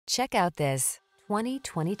Check out this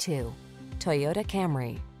 2022 Toyota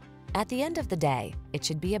Camry. At the end of the day, it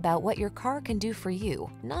should be about what your car can do for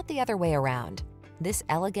you, not the other way around. This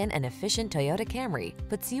elegant and efficient Toyota Camry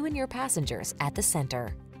puts you and your passengers at the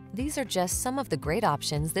center. These are just some of the great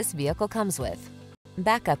options this vehicle comes with: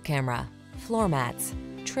 backup camera, floor mats,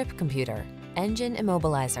 trip computer, engine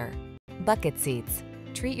immobilizer, bucket seats.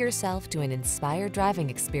 Treat yourself to an inspired driving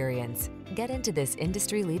experience. Get into this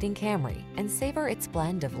industry-leading Camry and savor its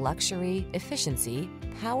blend of luxury, efficiency,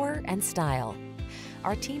 power, and style.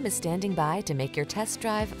 Our team is standing by to make your test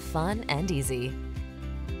drive fun and easy.